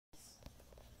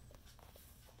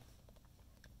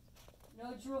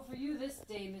No drool for you this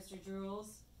day, Mr. Drools,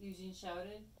 Eugene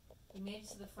shouted. He made it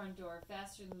to the front door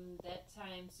faster than that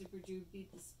time Super Dude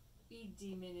beat the speed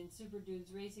demon in Super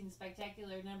Dude's Racing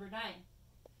Spectacular number 9.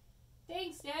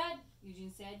 Thanks, Dad,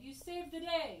 Eugene said. You saved the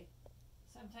day.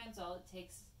 Sometimes all it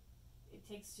takes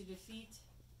to defeat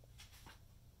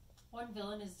one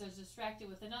villain is to distract it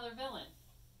with another villain.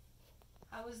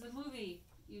 How was the movie?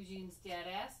 Eugene's dad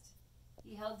asked.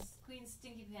 He held Queen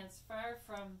Stinky Pants far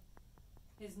from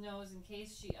his nose in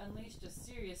case she unleashed a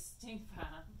serious stink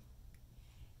bomb.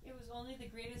 It was only the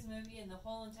greatest movie in the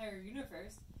whole entire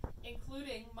universe,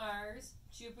 including Mars,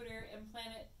 Jupiter, and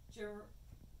planet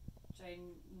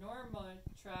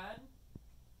Ginormotron,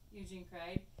 Eugene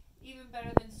cried. Even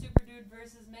better than Super Dude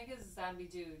versus Mega Zombie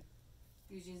Dude.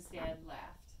 Eugene's dad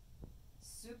laughed.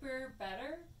 Super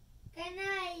better? Good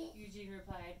night. Eugene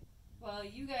replied. Well,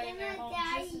 you guys Good are night, home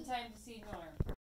Daddy. just in time to see Norm.